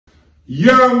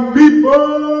Young people,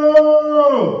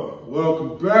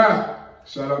 welcome back.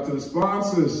 Shout out to the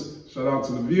sponsors. Shout out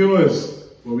to the viewers.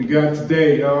 What we got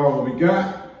today, y'all? What we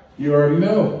got? You already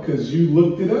know because you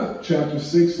looked it up. Chapter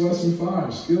 6, Lesson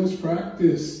 5, Skills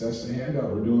Practice. That's the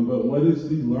handout we're doing. But what is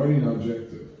the learning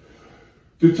objective?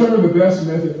 Determine the best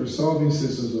method for solving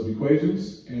systems of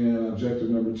equations. And objective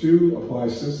number 2, apply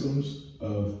systems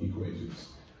of equations.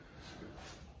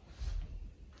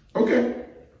 Okay.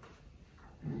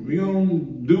 We're going to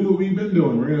do what we've been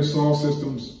doing. We're going to solve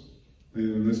systems,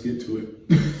 and let's get to it.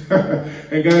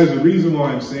 And guys, the reason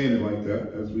why I'm saying it like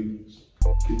that, as we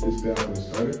get this down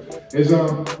started, is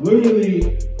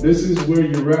literally, this is where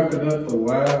you're wrapping up the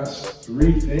last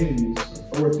 3 things,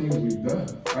 or 4 things we've done.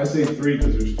 I say 3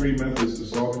 because there's 3 methods to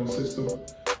solving a system: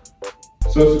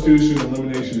 substitution,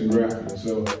 elimination, and graphing.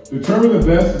 So determine the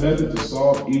best method to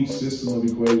solve each system of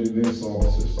equation, then solve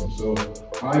a system. So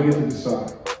I get to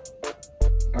decide.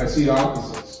 I see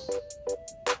opposites.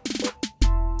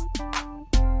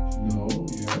 No,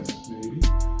 yes, maybe.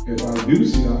 If I do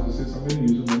see opposites, I'm going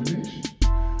to use elimination.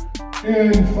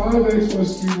 And 5x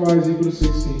plus 3y is equal to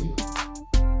 16.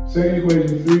 Second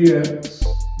equation, 3x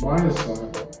minus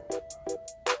 5y.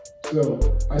 So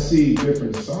I see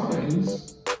different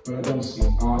signs, but I don't see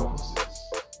opposites.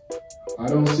 I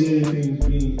don't see anything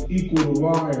being equal to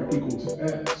y or equal to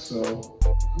x. So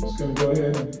I'm just going to go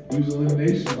ahead and use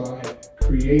elimination by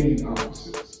creating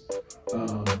opposites.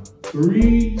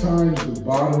 3 times the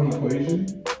bottom equation,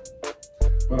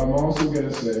 but I'm also going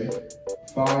to say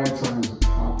 5 times the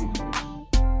top equation.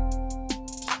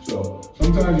 So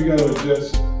sometimes you got to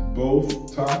adjust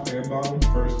both top and bottom,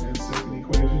 first and second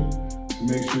equation, to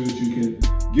make sure that you can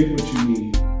get what you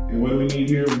need. And what do we need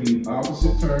here? We need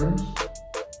opposite terms.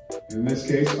 In this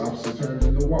case, opposite terms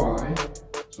in the y,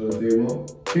 so that they will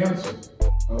cancel.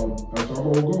 That's our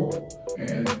whole goal.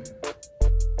 And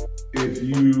if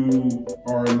you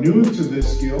are new to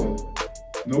this skill,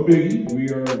 no biggie. We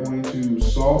are going to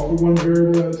solve for one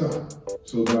variable at a time.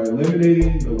 So by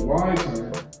eliminating the y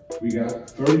time, we got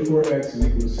 34x is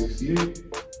equal to 68.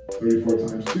 34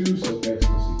 times 2, so x is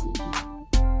equal to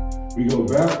 2. We go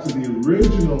back to the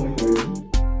original equation,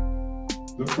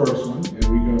 the first one, and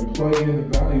we're going to plug in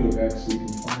the value of x so we can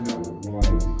find out what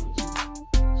y is equal to.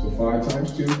 So 5 times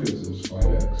 2, because it was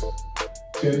 5x.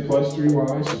 10 plus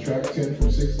 3y, subtract 10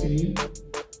 from 16.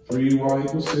 3y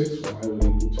equals 6, y will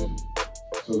equal 2.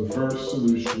 So the first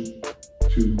solution,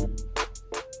 2.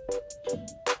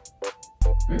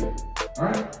 Okay. All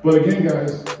right, but again,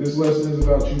 guys, this lesson is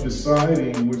about you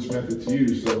deciding which method to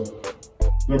use. So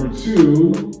number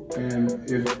 2, and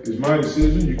if it's my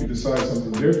decision, you can decide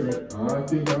something different. I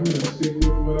think I'm going to stick with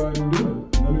what I'm doing,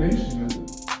 elimination method.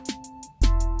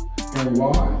 And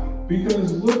why?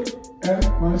 Because look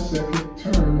at my second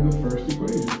term in the first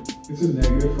equation. It's a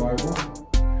negative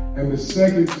 5y. And the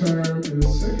second term in the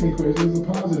second equation is a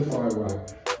positive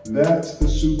 5y. That's the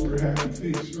super happy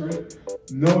face, right?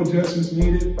 No adjustments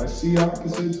needed. I see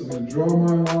opposites. I'm going to draw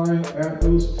my line at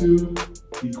those 2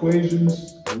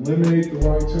 equations, eliminate the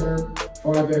y term.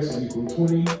 5x is equal to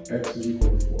 20, x is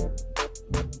equal to 4.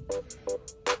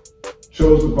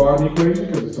 Chose the bottom equation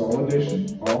because it's all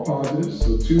addition, all positives.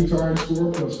 So 2 times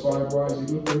 4 plus 5y is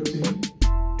equal to 13.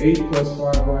 8 plus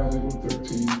 5y is equal to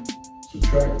 13.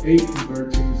 Subtract 8 from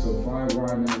 13, so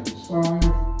 5y now equals 5.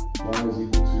 Y is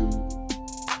equal to 1.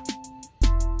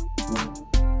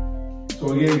 So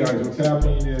again, guys, what's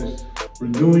happening is we're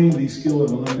doing the skill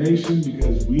of elimination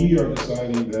because we are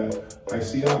deciding that I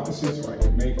see opposites or I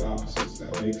can make opposites.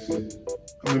 That makes it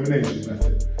elimination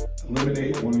method.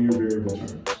 Eliminate one of your variable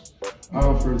terms.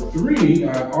 For 3,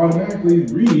 I automatically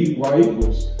read y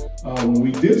equals. When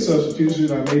we did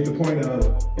substitution, I made the point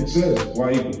of, it says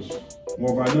y equals.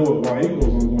 Well, if I know what y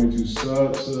equals, I'm going to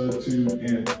substitute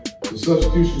in. The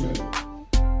substitution method.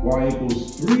 Y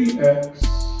equals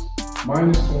 3x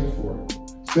minus 24.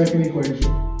 Second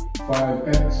equation,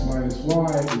 5x minus y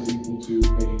is equal to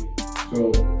 8.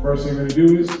 So first thing I'm going to do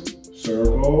is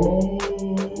circle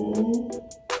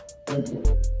and point.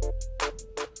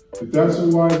 If that's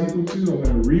what y is equal to, I'm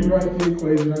going to rewrite the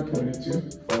equation I pointed to.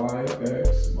 5x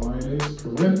minus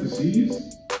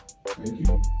parentheses, thank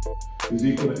you, is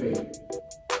equal to 8.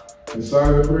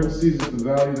 Inside the parentheses is the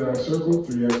value that I circled,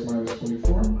 3x minus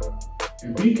 24.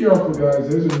 And be careful, guys,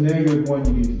 there's a negative 1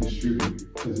 you need to distribute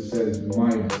because it says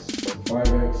minus. So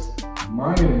 5x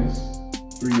minus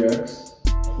 3x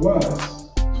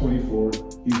plus 24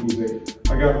 equals 8.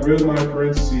 I got rid of my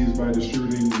parentheses by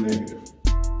distributing the negative.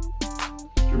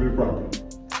 Distributive property.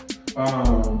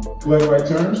 Collect by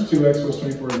terms, 2x plus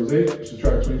 24 equals 8.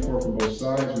 Subtract 24 from both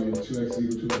sides, we get 2x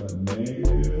equal to a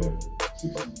negative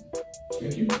 16.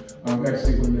 Thank you. X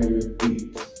equal to -8.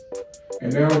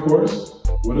 And now, of course,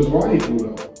 what does y equal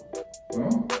though?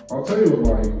 Well, I'll tell you what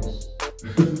y equals.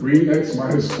 3x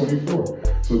minus 24.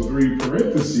 So 3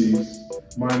 parentheses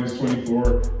minus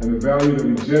 24, and the value that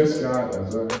we just got,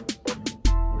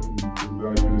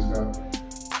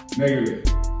 -8.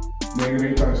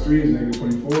 -8 times 3 is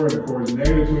 -24, and of course,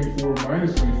 -24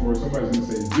 minus 24, somebody's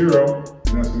gonna say 0,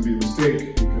 and that's gonna be a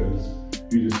mistake because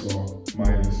you just saw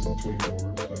minus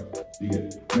 24, but you get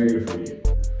 -48.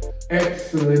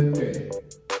 Excelente.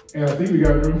 And I think we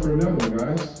got room for another one,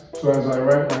 guys. So as I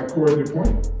write my coordinate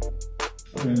point,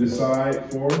 I'm gonna decide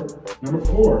for number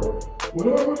 4. What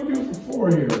do I want to do for 4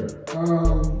 here?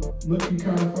 Looking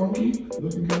kind of funky,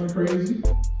 looking kind of crazy.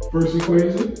 First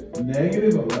equation,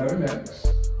 -11x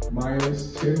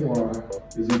minus 10y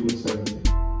is equal to 17.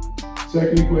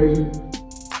 Second equation,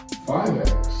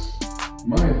 5x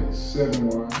minus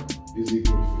 7y is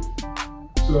equal to 50.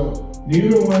 So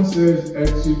neither one says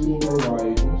x equal or y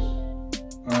equals.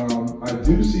 I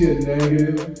do see a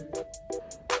negative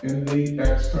in the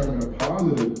x term and a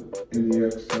positive in the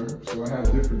x term, so I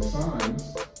have different signs.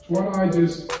 So why don't I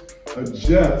just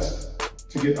adjust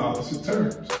to get opposite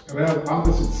terms? If I have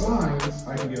opposite signs,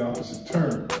 I can get opposite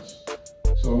terms.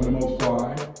 So I'm going to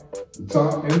multiply the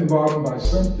top and the bottom by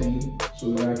something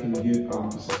so that I can get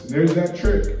opposites. And there's that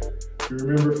trick. If you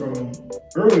remember from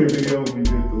earlier video when we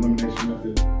did the elimination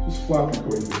method, just flop your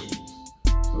coefficients.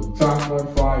 So the top one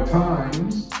 5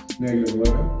 times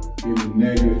 -11 gives me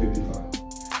 -55.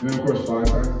 And then of course 5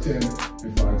 times 10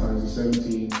 and 5 times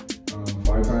 17.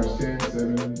 5 times 10,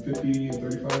 7, 50, and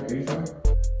 35, 85.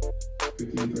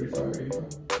 50 and 35, 85.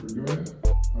 We're doing that.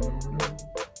 I don't know what we're doing.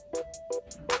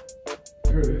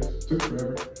 There it is. Took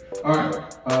forever. All right.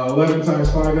 11 times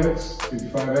 5x,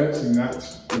 55x, and that's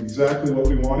exactly what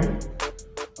we wanted.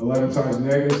 11 times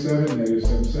 -7,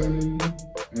 -770,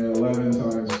 and 11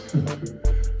 times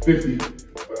 50.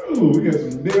 Ooh, we got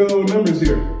some big old numbers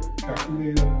here.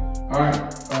 Calculator. All right.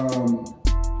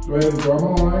 Go ahead and draw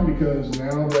my line because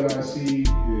now that I see,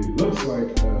 it looks like,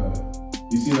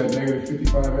 you see that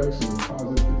 -55x and the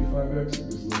positive 55x, it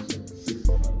just looks like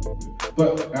 65 a little bit.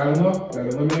 But add them up, that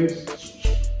eliminates.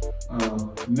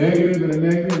 Negative and a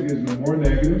negative gives me more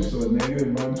negative, so a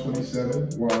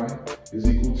 -127y is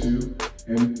equal to,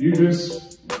 and you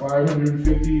just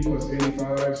 550 plus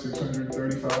 85,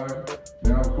 635.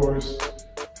 Now, of course,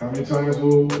 how many times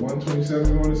will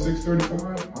 127 go into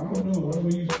 635? I don't know. Why don't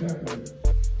we use a calculator?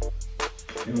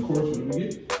 And of course, what do we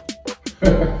get?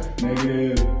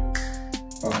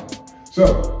 -5. So,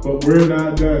 but we're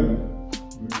not done.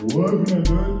 What? We're not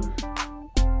done?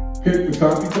 Pick the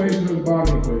top equation or the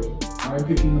bottom equation. I'm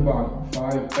picking the bottom.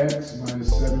 5x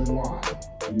minus 7y.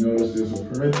 You notice there's a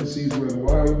parentheses where the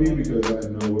y would be because I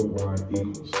know what y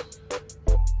equals.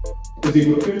 It's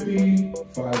equal to 50,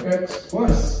 5x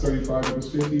plus 35 equals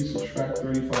 50, subtract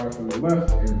 35 from the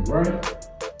left and the right.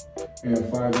 And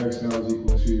 5x now is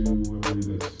equal to, I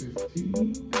believe that's 15.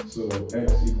 So x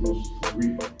equals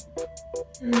 3.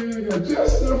 And I got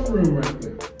just enough room right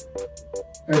there.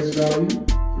 X value,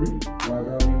 3, y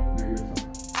value, -5.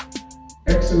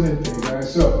 Excellent, guys.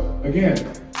 So again,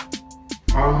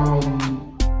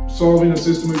 solving a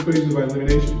system equation by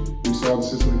elimination. We solve the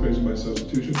system equation by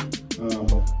substitution.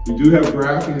 We do have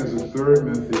graphing as a third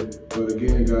method, but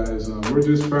again, guys, we're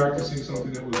just practicing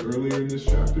something that was earlier in this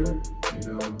chapter.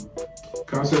 And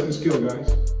concept and skill,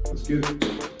 guys. Let's get it.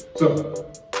 So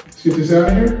let's get this out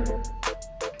of here.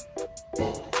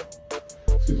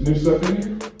 Let's get the new stuff in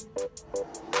here.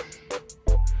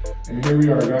 And here we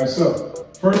are, guys. So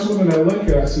first one that I look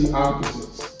at, I see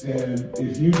opposites. And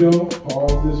if you don't,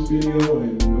 pause this video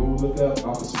and go look up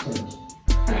opposite terms.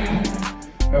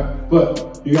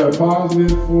 But you got a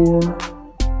positive 4,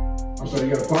 I'm sorry,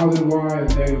 you got a positive y and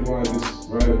negative y just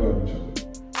right above each other.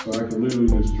 So I can literally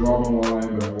just draw my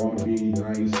line, but I want to be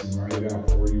nice and write it out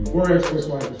for you. 4x plus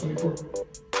y equals 24.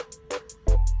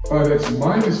 5x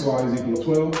minus y is equal to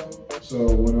 12. So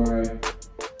when I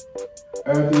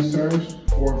add these terms,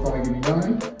 4 and 5 give me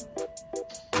 9.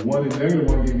 1 and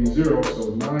 -1 give me 0,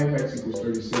 so 9x equals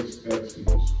 36, x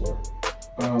equals 4.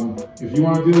 If you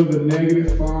want to deal with the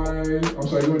 -5, I'm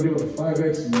sorry, you want to deal with the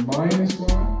 5x minus y,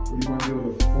 or you want to deal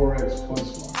with the 4x plus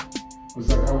y? It's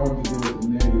like I wanted to deal with the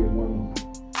 -1y.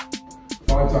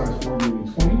 5 times 4 gives me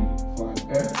 20,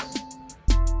 5x.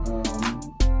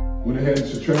 Went ahead and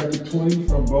subtracted 20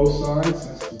 from both sides.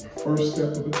 That's the first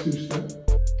step of a 2-step.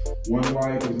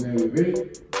 1y equals -8.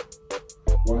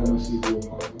 Y must equal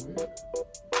 +8.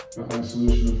 Got my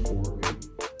solution of 4, 8.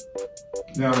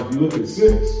 Now, if you look at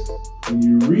 6, when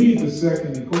you read the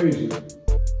second equation,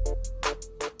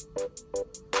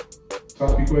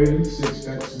 top equation,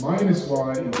 6x minus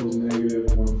y equals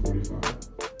negative 145.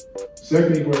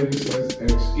 Second equation says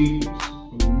x equals.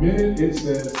 The minute it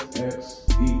says x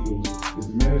equals is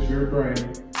the minute your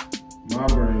brain, my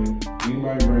brain,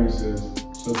 anybody's brain says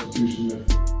substitution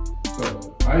method.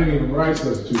 So I didn't even write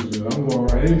substitution method. I'm going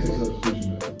right into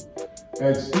substitution method.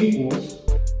 X equals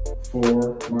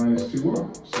 4 minus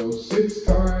 2y. So 6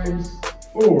 times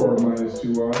 4 minus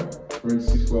 2y,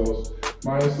 parentheses close,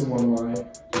 minus the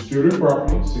 1y. Distributive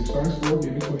property, 6 times 4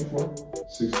 give me 24.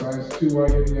 6 times 2y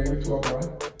give me negative 12y.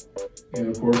 And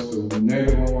of course, the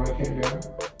negative 1y came down.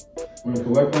 We're going to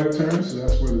collect like terms, so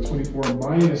that's where the 24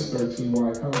 minus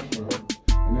 13y comes from.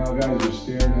 And now, guys, you're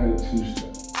staring at a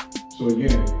two-step. So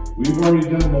again, we've already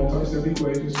done multi-step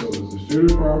equations, so it's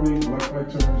distributive property, collect like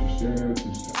terms, you're staring at a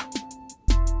two-step.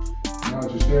 Now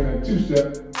that you're staring at a two-step,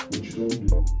 what you going to do?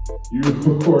 You,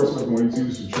 of course, are going to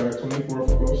subtract 24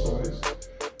 from both sides.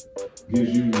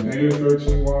 Gives you negative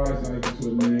 13y is now equal to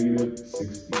a negative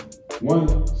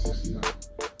 169.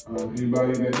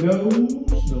 Anybody that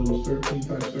knows 13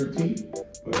 times 13,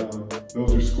 but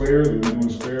those are squares. We're doing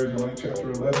squares in like chapter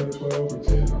 11 or 12 or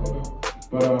 10, I don't know.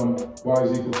 But y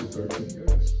is equal to 13,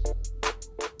 guys.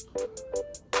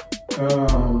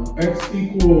 X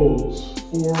equals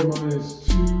 4 minus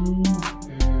 2,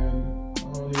 and I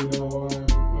don't even know why,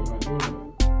 what am I doing?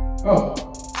 Oh,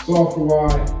 solve for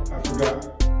y, I forgot.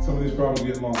 Some of these problems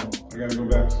get long. I gotta go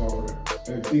back to solve for x.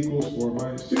 X equals 4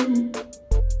 minus 2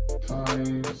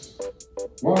 times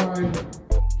y,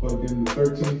 plug in the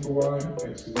 13 for y,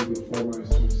 x is equal to 4 minus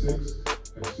 26,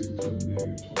 x is equal to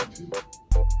negative 22.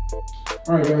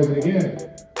 All right, guys, and again,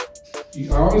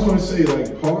 I always want to say,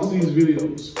 like, pause these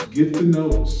videos, get the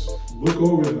notes, look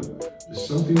over them. If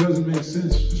something doesn't make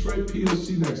sense, just write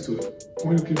POC next to it.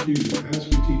 Point of confusion,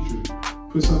 ask your teacher,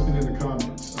 put something in the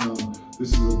comments.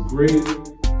 This is a great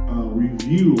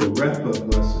review, a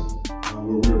wrap-up lesson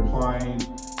where we're applying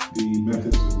the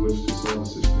methods of which to solve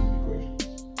system equations.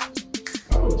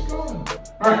 Oh, it's gone.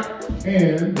 All right,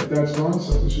 and if that's gone,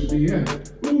 something should be in.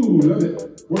 Ooh, love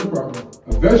it. Word problem. A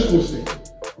vegetable stand. A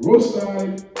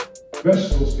roadside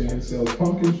vegetable stand sells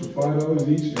pumpkins for $5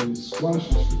 each and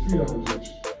squashes for $3 each.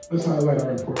 Let's highlight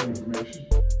our important information.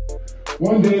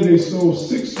 One day they sold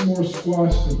 6 more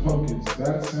squash than pumpkins.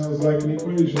 That sounds like an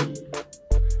equation.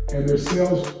 And their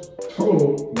sales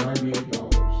total $98.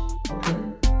 Okay.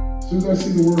 As soon as I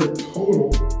see the word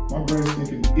total, my brain's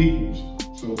thinking equals.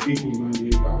 So equals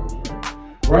 $98, right?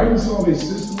 Write and solve a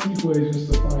system of equations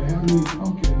to find how many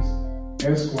pumpkins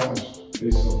and squash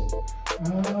they sold.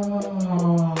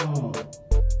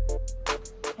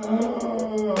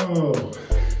 Oh.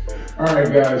 All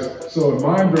right, guys. So in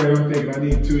my brain, I'm thinking I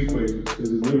need 2 equations because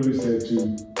it literally said to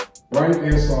write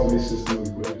and solve a system of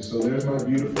equations. So there's my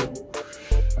beautiful.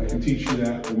 I can teach you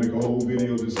that. We'll make a whole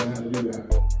video just on how to do that.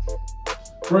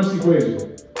 First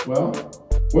equation. Well,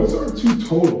 what's our 2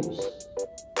 totals?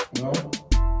 Well,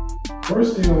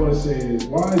 first thing I want to say is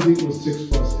y is equal to 6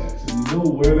 plus x. And you know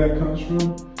where that comes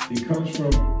from? It comes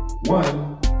from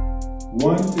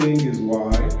one thing is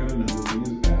y and another thing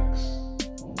is x.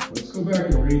 Oh, let's go back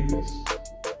and read this.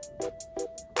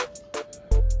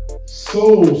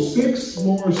 Sold 6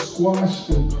 more squash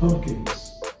than pumpkins.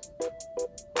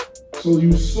 So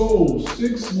you sold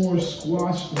 6 more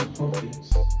squash than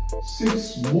pumpkins.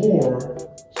 6 more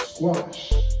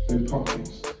squash than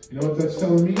pumpkins. You know what that's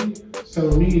telling me? It's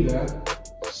telling me that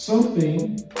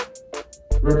something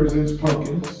represents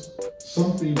pumpkins,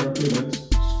 something represents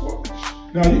squash.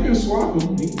 Now you can swap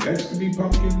them. X could be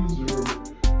pumpkins, or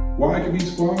Y could be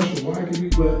squash, or Y could be,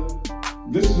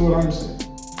 but this is what I'm saying,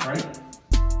 right?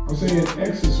 I'm saying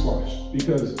X is squash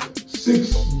because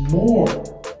 6 more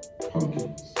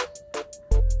pumpkins.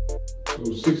 So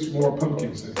 6 more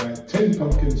pumpkins. If I had 10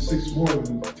 pumpkins, 6 more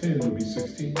than 10 would be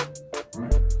 16,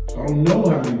 right? So I don't know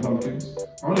how many pumpkins.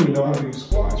 I don't even know how many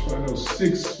squash, but I know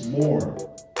 6 more.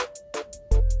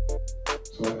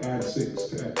 So I add 6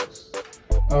 to X.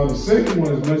 The second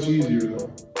one is much easier though,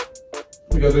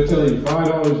 because they're telling you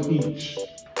 $5 each.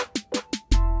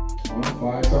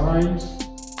 5 times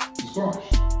the squash.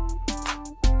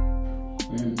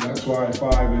 And that's why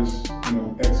 5 is,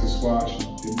 X is squash.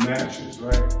 It matches,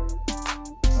 right?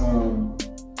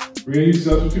 We're going to use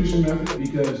substitution method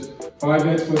because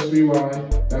 5x plus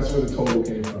 3y, that's where the total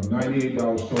came from. $98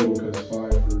 total because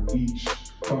 5 for each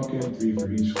pumpkin, 3 for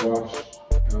each squash.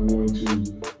 And I'm going to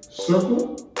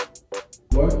circle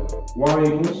what y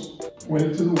equals, point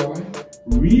it to the y,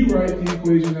 rewrite the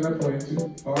equation that I pointed to,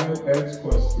 5x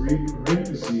plus 3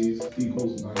 parentheses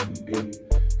equals 98.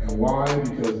 And why?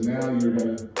 Because now you're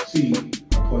going to see,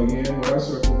 I plug in what I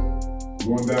circled,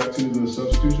 going back to the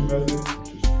substitution method,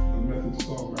 which is another method to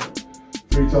solve, right?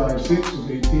 3 times 6 was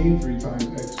 18, 3 times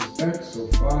x was x, so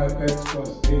 5x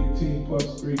plus 18 plus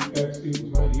 3x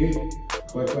equals 98.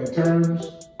 Collect like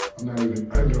terms. I'm not even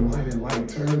underlining like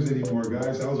terms anymore,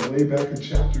 guys. That was way back in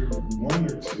chapter 1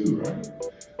 or 2, right?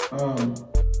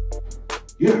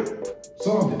 Yeah,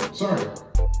 solved it. Sorry.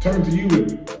 Turn to you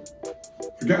and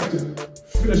forgot to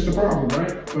finish the problem,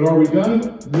 right? But are we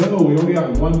done? No, we only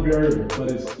got one variable, but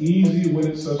it's easy when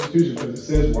it's substitution because it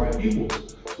says y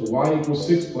equals. So y equals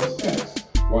 6 plus x.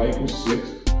 Y equals 6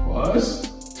 plus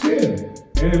 10.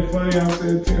 And funny, I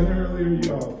said 10 earlier.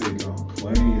 Y'all think I'm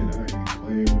playing. I ain't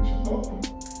playing with y'all.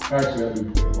 Actually, I do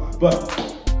play a lot. But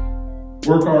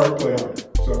work hard, play hard.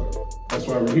 So that's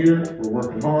why we're here. We're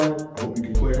working hard. I hope you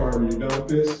can play hard when you're done with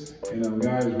this. And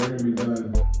guys, we're going to be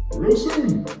done real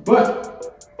soon. But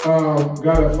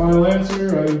got a final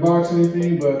answer. I didn't box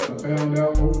anything, but I found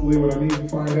out hopefully what I need to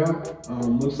find out.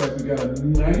 Looks like we got a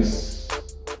nice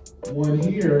one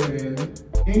here in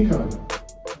income.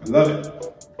 I love it.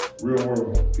 Real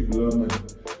world. People love money.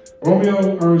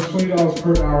 Romeo earns $20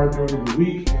 per hour during the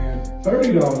week and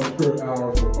 $30 per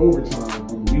hour for overtime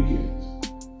on the weekends.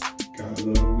 Gotta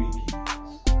love weekends.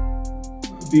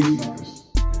 Decent honest.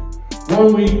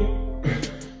 1 week,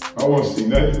 I want to see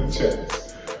nothing in the chat.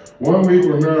 1 week,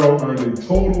 Romero earned a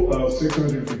total of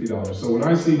 $650. So when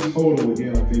I see total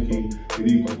again, I'm thinking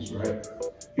it equals, right?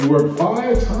 He worked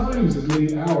 5 times as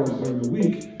many hours during the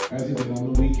week as he did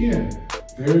on the weekend.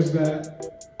 There's that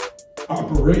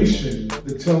operation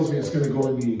that tells me it's going to go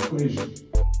in the equation.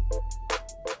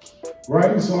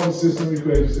 Write and solve the system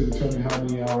equations to determine how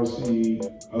many hours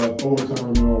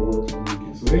overtime Romero worked on the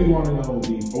weekend. So they want to know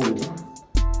the overtime.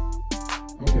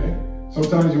 Okay.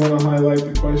 Sometimes you want to highlight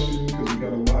the question because we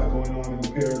got a lot going on in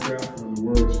the paragraph or in the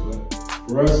words. But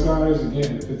for us guys,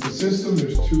 again, if it's a system,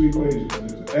 there's 2 equations.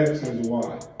 There's an x, there's a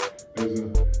y. There's a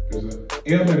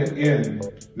m and an n.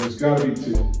 There's got to be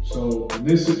 2. So in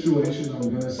this situation, I'm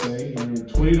going to say you earn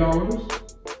 $20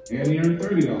 and you earn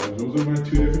 $30. Those are my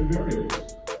 2 different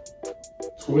variables.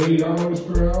 $20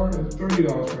 per hour and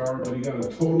 $30 per hour, but he got a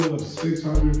total of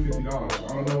 $650. I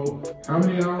don't know how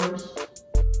many hours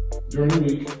during the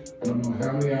week. I don't know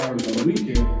how many hours on the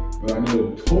weekend, but I know a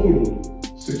total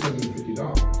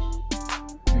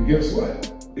 $650. And guess what?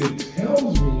 It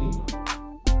tells me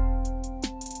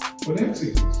what x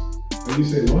equals. And you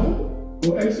say, what?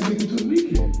 Well, x is equal to the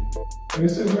weekend. And it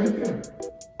says right there.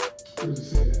 Where does it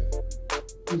say that?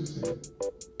 Where does it say that?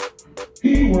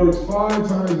 He works 5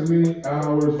 times as many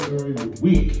hours during the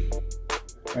week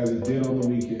as he did on the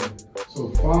weekend. So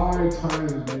 5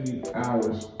 times as many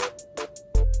hours.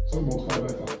 So multiply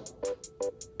by 5.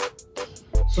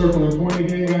 Circle and point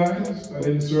again, guys. I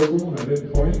didn't circle and I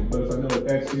didn't point, but if I know what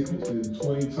x equals, then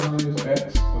 20 times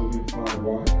x, I'll get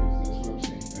 5y, because that's what I'm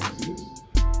saying x is.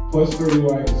 Plus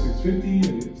 30y is 650,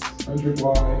 and it's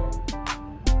 100y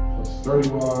plus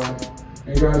 30y.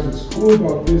 And guys, what's cool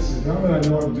about this is now that I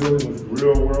know I'm dealing with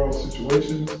real world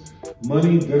situations,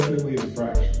 money definitely is a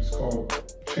fraction. It's called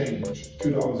change.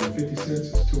 $2.50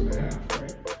 is 2.5,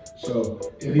 right? So,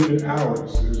 and even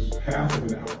hours, there's half of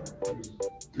an hour, there's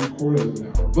 3/4 of an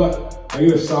hour. But I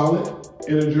get a solid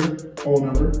integer whole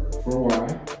number for y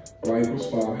equals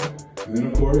 5. And then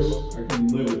of course, I can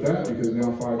live with that because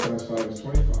now 5 times 5 is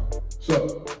 25.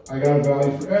 So I got a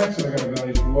value for x and I got a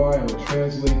value for y. I'll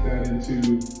translate that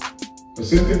into a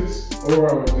sentence,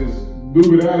 or I would just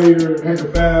move it out of here heck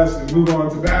of fast and move on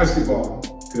to basketball.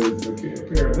 Because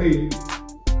apparently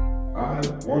I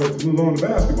wanted to move on to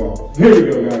basketball. There we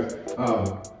go, guys.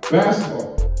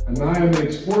 Basketball. Anaya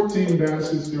makes 14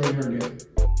 baskets during her game.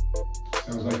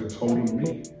 Sounds like a total to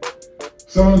me.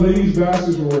 Some of these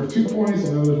baskets were worth 2 points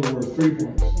and others were worth 3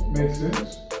 points. Makes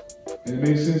sense. And it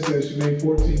makes sense that she made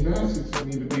 14 baskets. It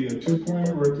need to be a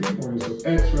 2-pointer or a 3-pointer. So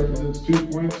x represents 2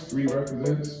 points, 3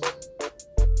 represents.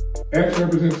 X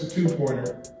represents a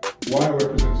 2-pointer, y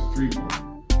represents a 3-pointer.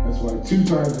 That's why 2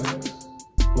 times x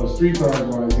plus 3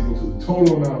 times y is equal to the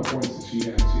total amount of points that she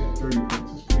had. She had 30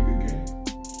 points. It's a pretty good game.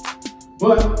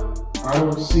 But I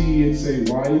don't see it say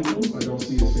y equals. I don't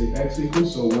see it say x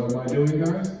equals. So what am I doing,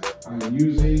 guys? I'm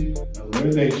using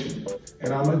elimination.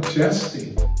 And I'm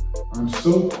adjusting. I'm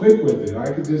so quick with it.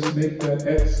 I could just make that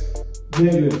x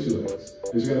negative 2x. I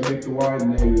just gotta make the y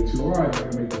negative 2y. I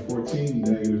gotta make the 14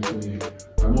 negative 28.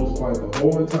 I multiplied the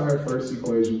whole entire first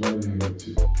equation by negative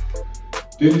 2.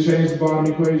 Didn't change the bottom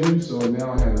equation, so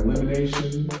now I had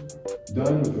elimination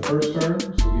done with the first term. So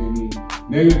it gave me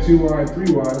negative 2y,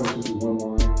 3y, which is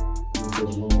 1y, and of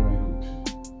course 1y equals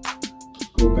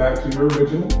 2. Go back to your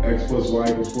original, x plus y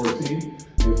equals 14.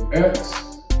 If x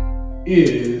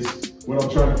is what I'm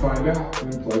trying to find out,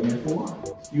 then plug in for y.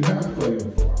 You have to plug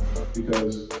in for y,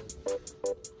 because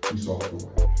you solve for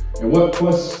 1. And what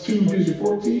plus 2 gives you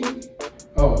 14?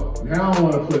 Oh, now I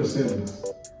want to put a sentence.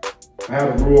 I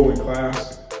have a rule in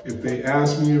class. If they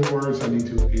ask me in words, I need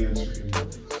to answer in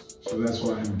words. So that's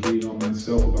why I'm getting on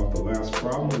myself about the last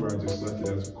problem where I just left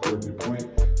it as a coordinate point,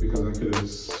 because I could have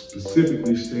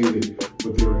specifically stated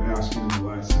what they were asking in the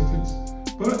last sentence,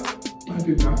 but I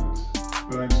did not.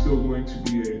 But I'm still going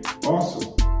to be an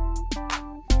awesome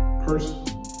person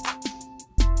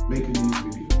making these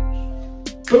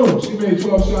videos. Boom, she made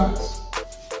 12 shots.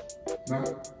 Not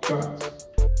shots,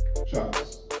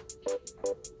 shots.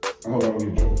 I hope I don't get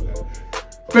in trouble for that.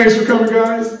 Thanks for coming,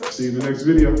 guys. See you in the next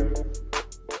video.